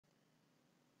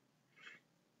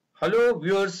Hello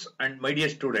viewers and my dear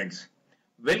students.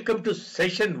 Welcome to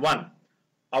session 1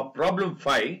 of problem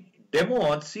 5 demo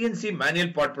on CNC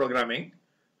manual part programming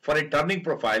for a turning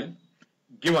profile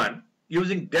given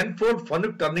using Denford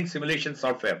Fanuc turning simulation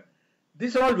software.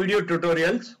 These are all video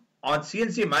tutorials on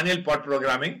CNC manual part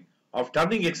programming of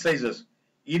turning exercises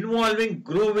involving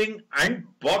grooving and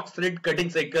box thread cutting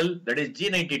cycle, that is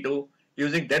G92,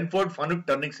 using Denford Fanuc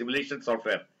turning simulation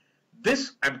software.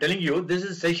 This, I am telling you, this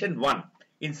is session 1.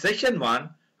 In session 1,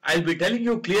 I will be telling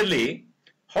you clearly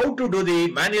how to do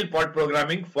the manual part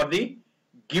programming for the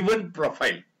given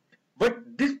profile.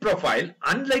 But this profile,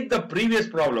 unlike the previous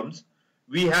problems,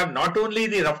 we have not only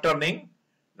the rough turning,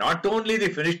 not only the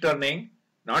finish turning,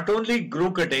 not only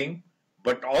groove cutting,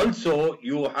 but also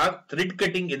you have thread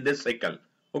cutting in this cycle,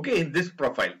 okay, in this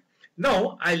profile.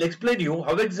 Now, I will explain you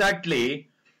how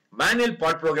exactly manual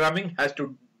part programming has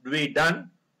to be done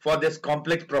for this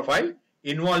complex profile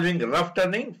involving rough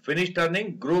turning, finish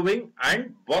turning, grooving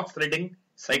and box threading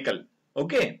cycle.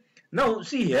 Okay. Now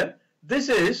see here, this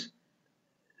is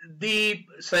the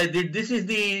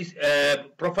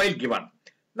profile given.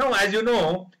 Now as you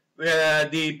know,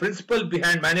 the principle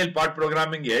behind manual part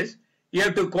programming is you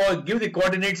have to give the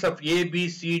coordinates of A, B,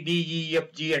 C, D, E,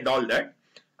 F, G and all that,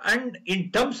 and in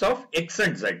terms of X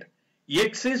and Z.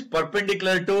 X is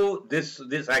perpendicular to this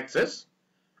axis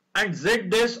and Z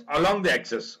is along the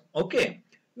axis. Okay.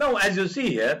 Now as you see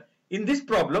here, in this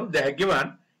problem they have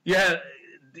given,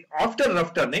 after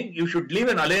rough turning you should leave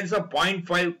an allowance of 0.5,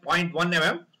 0.1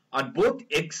 mm on both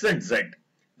X and Z.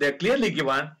 They are clearly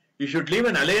given you should leave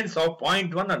an allowance of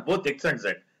 0.1 on both X and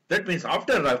Z. That means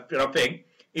after roughing,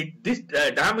 this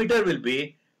diameter will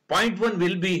be 0.1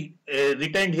 will be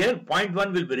retained here,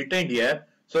 0.1 will be retained here,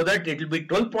 so that it will be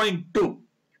 12.2.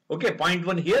 Okay,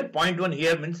 0.1 here, 0.1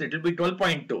 here means it will be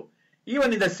 12.2.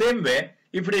 Even in the same way,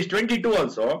 if it is 22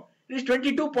 also, it is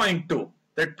 22.2.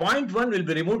 That 0.1 will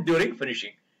be removed during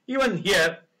finishing. Even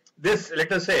here, this,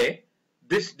 let us say,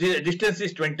 this distance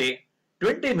is 20.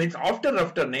 20 means after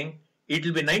rough turning, it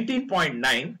will be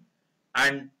 19.9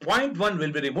 and 0.1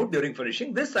 will be removed during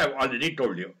finishing. This I have already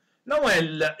told you. Now I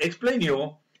will explain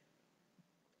you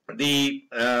the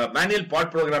manual part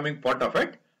programming part of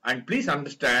it, and please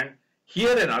understand,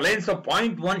 here an allowance of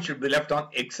 0.1 should be left on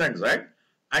X and Z,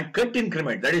 and cut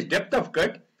increment, that is depth of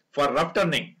cut for rough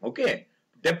turning. Okay,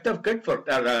 depth of cut for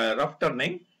rough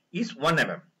turning is 1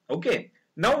 mm. Okay,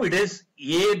 now it is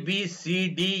A, B, C,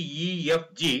 D, E,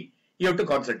 F, G. You have to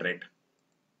concentrate.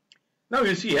 Now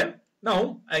you see here.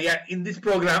 Now in this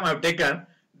program I have taken,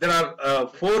 there are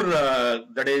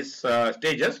 4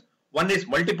 stages. One is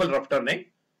multiple rough turning,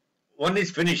 one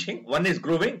is finishing, one is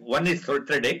grooving, one is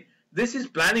threading. This is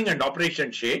planning and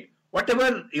operation sheet.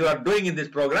 Whatever you are doing in this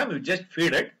program, you just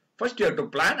feed it. First you have to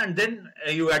plan and then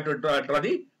you have to draw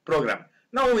the program.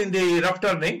 Now in the rough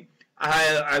turning,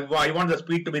 I want the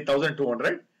speed to be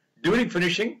 1200. During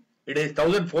finishing, it is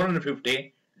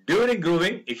 1450. During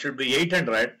grooving, it should be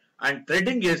 800. And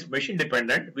threading is machine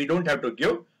dependent. We don't have to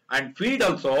give. And feed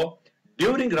also,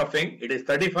 during roughing, it is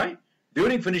 35.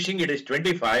 During finishing, it is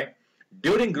 25.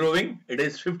 During grooving, it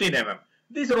is 15 mm.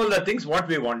 These are all the things what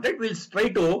we wanted. We'll try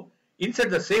to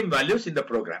insert the same values in the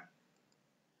program.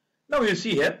 Now you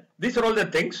see here, these are all the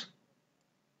things.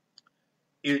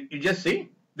 You just see,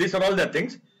 these are all the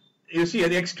things. You see here,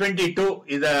 the X22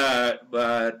 is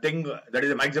a thing that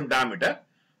is the maximum diameter.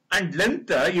 And length,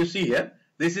 you see here,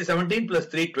 this is 17 plus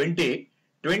 3, 20.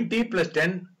 20 plus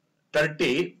 10,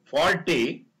 30,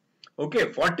 40.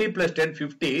 Okay, 40 plus 10,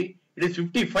 50. It is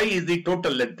 55 is the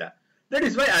total length. That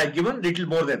is why I have given little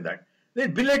more than that. The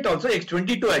billet also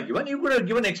X22 I have given. You could have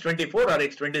given X24 or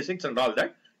X26 and all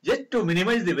that. Just to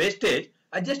minimize the wastage,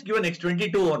 I just given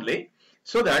X22 only,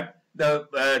 so that the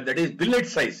that is billet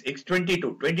size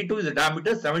X22. 22 is the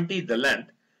diameter, 70 is the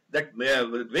length. That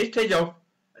wastage of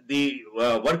the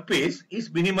workpiece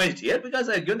is minimized here because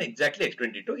I have given exactly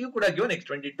X22. You could have given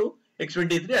X22,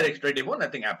 X23 or X24.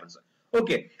 Nothing happens.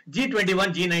 Okay,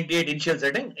 G71, G98 initial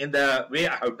setting in the way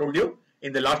I have told you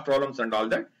in the last problems and all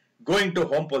that. Going to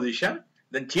home position,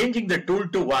 then changing the tool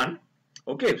to 1.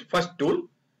 Okay, first tool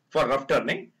for rough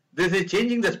turning. This is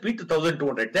changing the speed to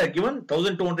 1200. They are given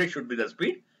 1200 should be the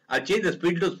speed. I change the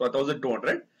speed to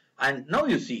 1200. And now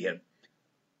you see here,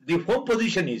 the home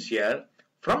position is here.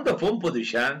 From the home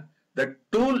position, the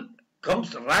tool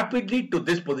comes rapidly to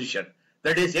this position.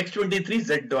 That is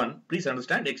X23 Z1. Please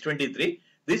understand X23.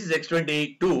 This is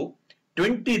X22.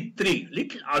 23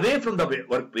 little away from the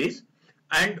workpiece.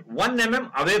 And 1 mm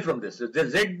away from this. The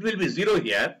Z will be 0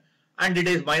 here, and it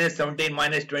is minus 17,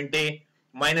 minus 20,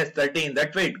 minus 30. In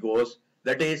that way it goes.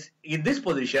 That is, in this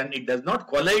position, it does not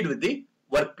collide with the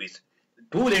workpiece.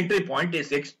 tool entry point is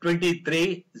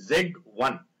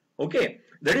X23Z1. Okay,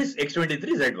 that is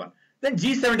X23Z1. Then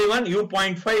G71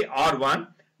 U.5 R1.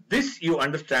 This you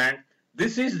understand.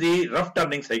 This is the rough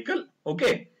turning cycle.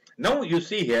 Okay. Now you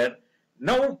see here.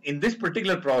 Now in this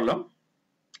particular problem,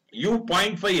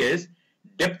 U.5 is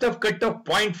depth of cut of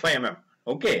 0.5 mm.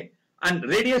 Okay. And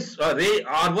radius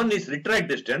R1 is retract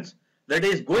distance. That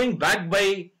is going back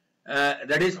by,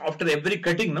 that is after every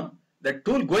cutting, no? The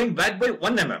tool going back by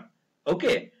 1 mm.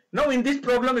 Okay. Now in this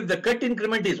problem, if the cut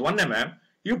increment is 1 mm,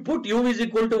 you put U is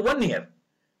equal to 1 here.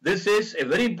 This is a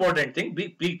very important thing.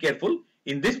 Be careful.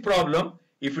 In this problem,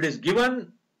 if it is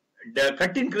given the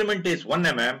cut increment is 1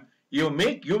 mm, you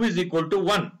make U is equal to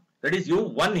 1. That is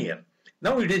U1 here.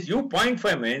 Now it is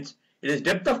U.5 means it is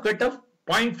depth of cut of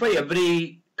 0.5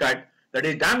 every cut. That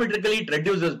is diametrically it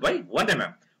reduces by 1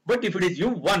 mm. But if it is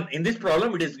U1, in this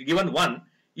problem it is given 1,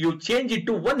 you change it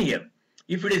to 1 here.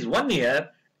 If it is 1 here,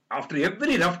 after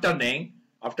every rough turning,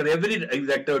 after every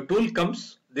that tool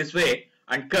comes this way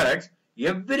and cuts,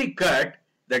 every cut,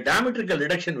 the diametrical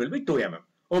reduction will be 2 mm.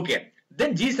 Okay.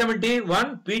 Then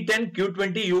G71, P10,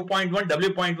 Q20, U.1,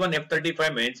 W.1,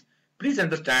 F35 means, please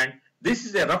understand, this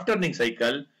is a rough turning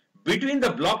cycle. Between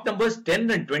the block numbers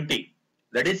 10 and 20,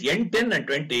 that is N10 and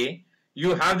 20,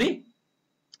 you have the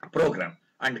program.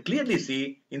 And clearly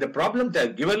see, in the problem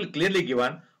that clearly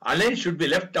given, align should be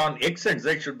left on X and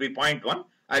Z should be 0.1.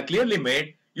 I clearly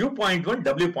made U.1,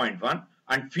 W.1,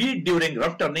 and feed during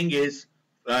rough turning is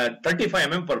 35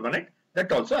 mm per minute.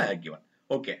 That also I have given.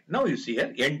 Okay, now you see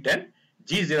here N10,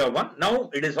 G01. Now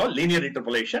it is all linear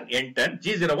interpolation. N10,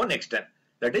 G01, X10.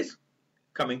 That is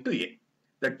coming to A.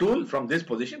 The tool from this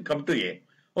position come to A.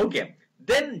 Okay,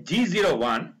 then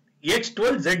G01,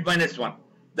 X12, Z minus 1.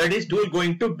 That is tool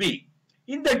going to B.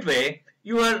 In that way,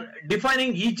 you are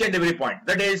defining each and every point.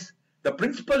 That is, the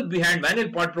principle behind manual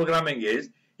part programming is,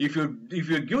 if you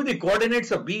give the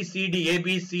coordinates of B, C, D, A,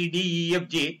 B, C, D, E, F,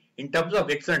 G in terms of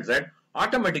X and Z,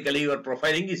 automatically your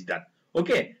profiling is done.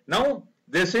 Okay, now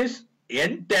this is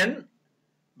N10,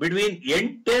 between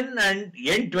N10 and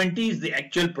N20 is the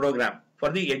actual program for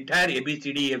the entire A, B,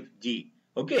 C, D, F, G.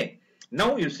 Okay,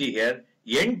 now you see here,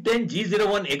 N10,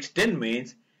 G01, X10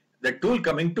 means the tool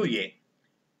coming to A.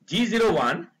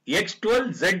 G01,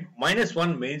 X12, Z minus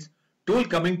 1 means tool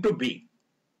coming to B.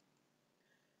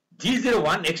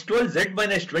 G01, X12, Z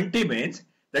minus 20 means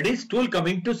that is tool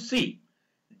coming to C.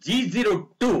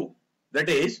 G02, that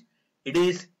is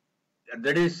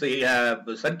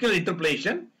circular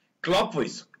interpolation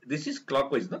clockwise. This is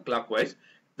clockwise, no? Clockwise.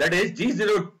 That is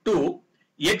G02,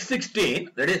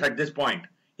 X16, that is at this point.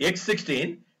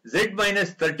 X16, Z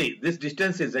minus 30. This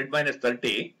distance is Z minus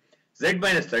 30. Z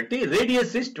minus 30.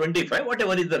 Radius is 25.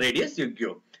 Whatever is the radius you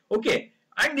give. Okay.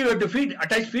 And you have to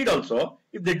attach feed also.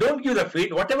 If they don't give the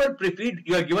feed, whatever pre-feed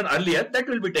you have given earlier, that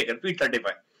will be taken. Feed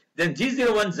 35. Then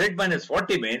G01, Z minus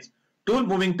 40 means tool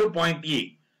moving to point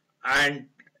E. And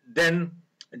then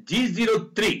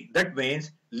G03, that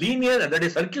means linear, that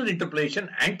is circular interpolation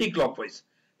anti-clockwise.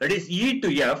 That is E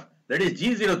to F, that is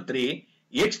G03,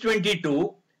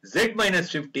 X22, Z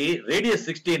minus 50, radius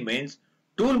 16 means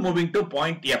tool moving to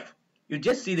point F. You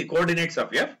just see the coordinates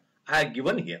of F I have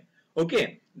given here.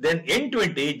 Okay. Then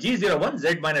N20, G01,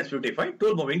 Z minus 55,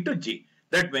 tool moving to G.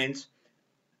 That means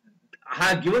I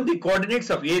have given the coordinates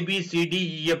of A, B, C,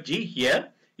 D, E, F, G here.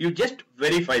 You just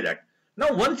verify that.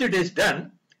 Now once it is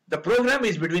done, the program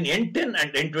is between N10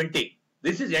 and N20.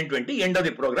 This is N20, end of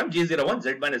the program, G01,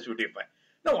 Z minus 55.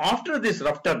 Now after this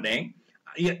rough turning,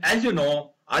 as you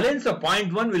know, allowance of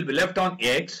 0.1 will be left on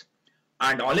X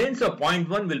and allowance of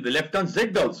 0.1 will be left on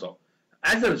Z also.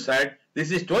 As I said,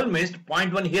 this is 12 means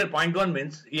 0.1 here, 0.1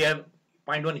 means here,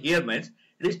 0.1 here means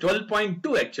it is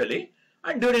 12.2 actually.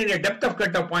 And during a depth of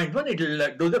cut of 0.1, it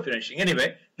will do the finishing.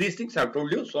 Anyway, these things I have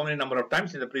told you so many number of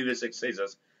times in the previous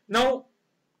exercises. Now,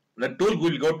 the tool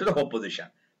will go to the home position.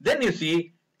 Then you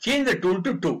see, change the tool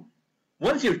to 2.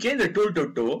 Once you change the tool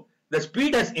to 2, the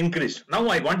speed has increased. Now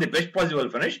I want the best possible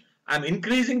finish. I am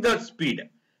increasing the speed.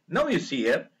 Now you see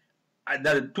here,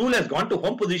 the tool has gone to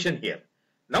home position here.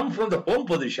 Now from the home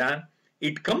position,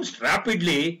 it comes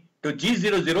rapidly to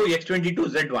G00, X22,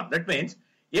 Z1. That means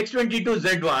X22,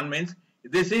 Z1 means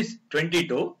this is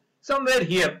 22. Somewhere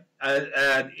here,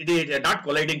 it is a not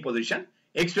colliding position.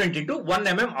 X22, 1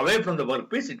 mm away from the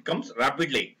workpiece, it comes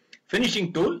rapidly.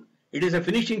 Finishing tool, it is a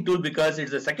finishing tool because it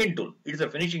is a second tool. It is a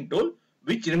finishing tool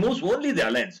which removes only the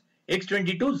allowance.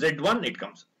 X22, Z1 it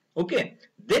comes. Okay.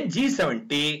 Then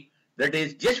G70, that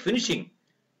is just finishing.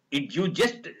 You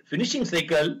just finishing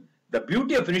cycle. The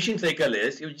beauty of finishing cycle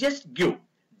is you just give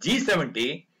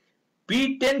G70,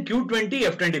 P10, Q20,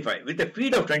 F25 with a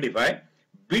feed of 25.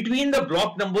 between the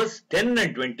block numbers 10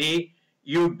 and 20,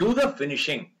 you do the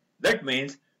finishing. That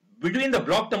means between the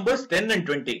block numbers 10 and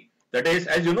 20. That is,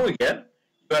 as you know here,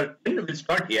 your 10 will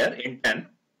start here in 10.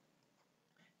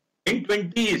 In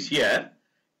 20 is here.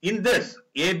 In this,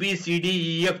 A, B, C,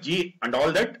 D, E, F, G and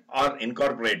all that are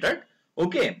incorporated.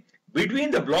 Okay.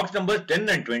 Between the blocks numbers 10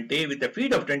 and 20 with a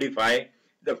feed of 25,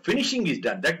 the finishing is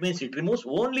done. That means it removes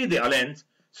only the allowance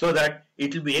so that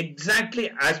it will be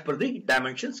exactly as per the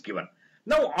dimensions given.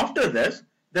 Now after this,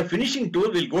 the finishing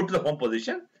tool will go to the home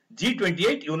position.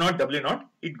 G28 U0 W0,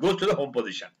 it goes to the home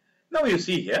position. Now you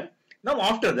see here. Now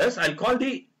after this, I'll call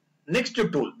the next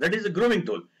tool, that is the grooming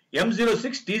tool,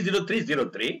 M06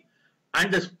 T0303,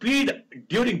 and the speed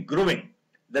during grooming,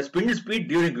 the spindle speed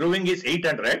during grooming is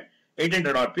 800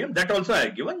 RPM. That also I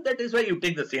have given. That is why you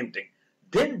take the same thing.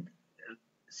 Then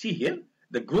see here,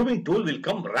 the grooming tool will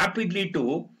come rapidly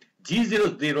to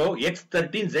G00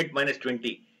 X13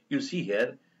 Z-20. You see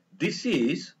here, this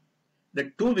is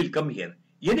the tool will come here.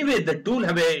 Anyway, the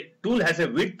tool has a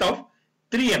width of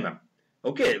 3 mm.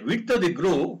 Okay, width of the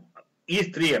groove is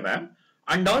 3 mm,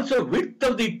 and also width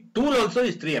of the tool also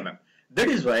is 3 mm. That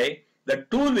is why the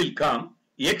tool will come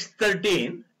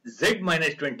X13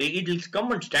 Z-20. It will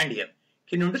come and stand here.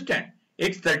 Can you understand?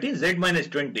 X13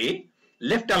 Z-20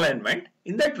 left alignment.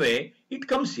 In that way, it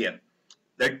comes here.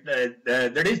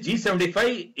 That is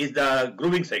G75 is the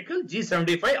grooving cycle.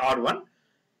 G75 R1.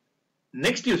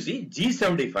 Next you see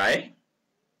G75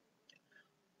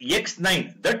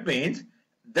 X9. That means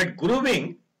that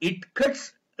grooving, it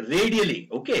cuts radially.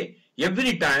 Okay.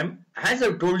 Every time, as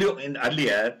I told you in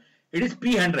earlier, it is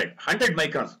P100, 100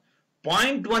 microns.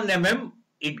 0.1 mm,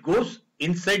 it goes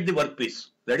inside the workpiece.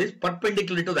 That is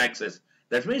perpendicular to the axis.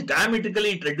 That means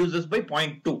diametrically it reduces by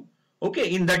 0.2.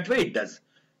 Okay. In that way it does.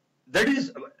 That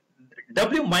is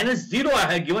W minus 0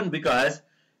 I have given because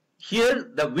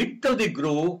here the width of the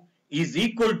groove is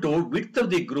equal to width of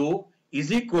the groove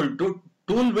is equal to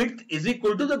tool width is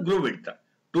equal to the groove width.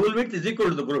 Tool width is equal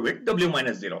to the groove width, W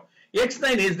minus 0.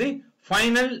 X9 is the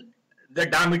final, the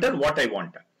diameter what I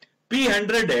want.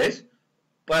 P100 is,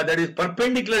 that is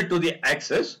perpendicular to the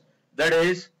axis, that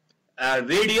is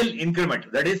radial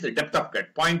increment, that is the depth of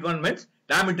cut. 0.1 means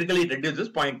diametrically it reduces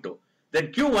 0.2.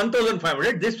 Then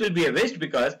Q1500, this will be a waste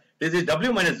because this is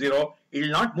W minus 0, it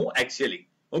will not move axially.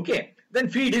 Okay. Then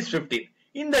feed is 15.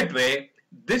 In that way,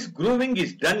 this grooving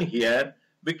is done here,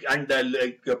 and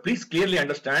please clearly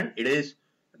understand, it is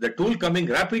the tool coming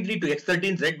rapidly to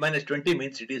X13 Z-20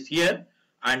 means it is here,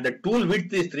 and the tool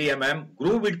width is 3 mm,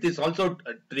 groove width is also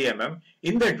 3 mm.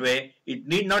 In that way, it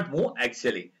need not move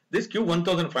axially. This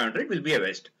Q1500 will be a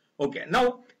waste. Okay.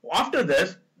 Now, after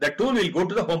this, the tool will go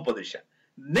to the home position.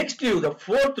 Next to you, the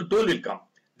fourth tool will come.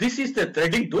 This is the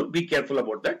threading tool. Be careful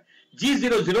about that.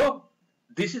 G00,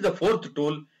 this is the fourth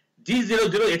tool. G00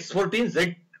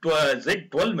 X14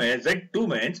 Z2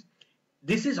 means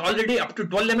this is already up to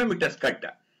 12 mm it has cut.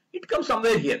 It comes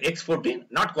somewhere here.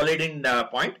 X14, not colliding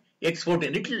point.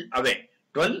 X14, little away.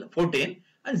 12, 14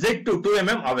 and Z2, 2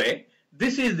 mm away.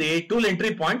 This is the tool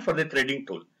entry point for the threading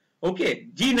tool. Okay.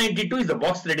 G92 is the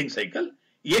box threading cycle.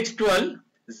 X12,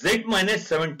 Z minus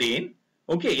 17.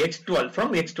 Okay, X12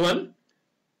 from X12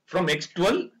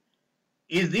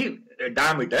 is the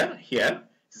diameter here.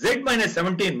 Z minus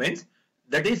 17 means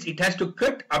that is it has to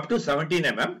cut up to 17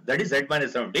 mm, that is Z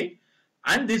minus 17,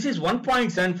 and this is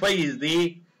 1.75 is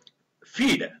the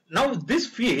feed. Now this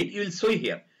feed you will see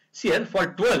here. See here for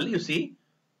 12 you see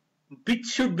pitch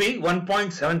should be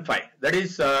 1.75, that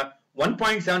is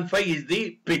 1.75 is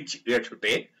the pitch you have to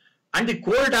take, and the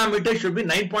core diameter should be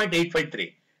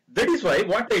 9.853. That is why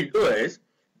what I will do is,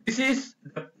 this is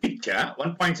the picture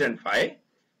 1.75.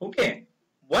 Okay.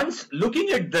 Once looking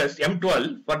at this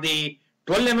M12 for the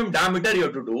 12 mm diameter you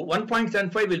have to do,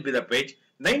 1.75 will be the pitch,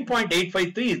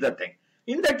 9.853 is the thing.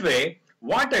 In that way,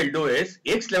 what I'll do is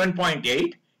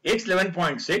X11.8,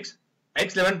 X11.6,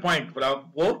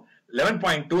 X11.4,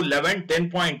 11.2, 11,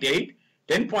 10.8,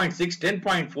 10.6,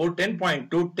 10.4,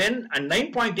 10.2, 10 and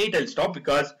 9.8 I'll stop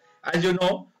because as you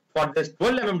know, for this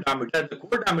 12 mm diameter, the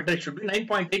core diameter should be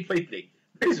 9.853.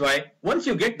 That is why once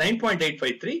you get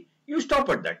 9.853, you stop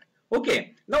at that.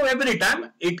 Okay. Now every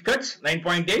time it cuts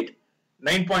 9.8,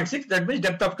 9.6, that means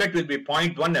depth of cut will be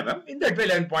 0.1 mm. In that way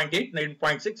 11.8,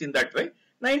 9.6 in that way,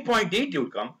 9.8 you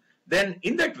come. Then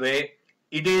in that way,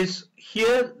 it is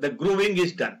here the grooving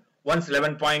is done. Once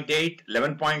 11.8,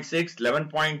 11.6,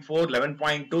 11.4,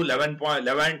 11.2,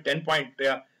 11.11,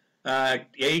 10.8,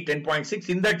 10.6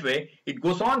 in that way it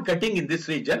goes on cutting in this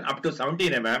region up to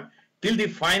 17 mm till the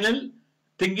final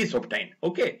thing is obtained.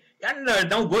 Okay, and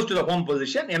now goes to the home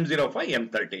position M05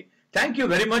 M30. Thank you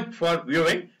very much for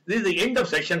viewing. This is the end of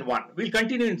session 1. We'll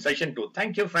continue in session 2.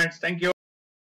 Thank you, friends. Thank you.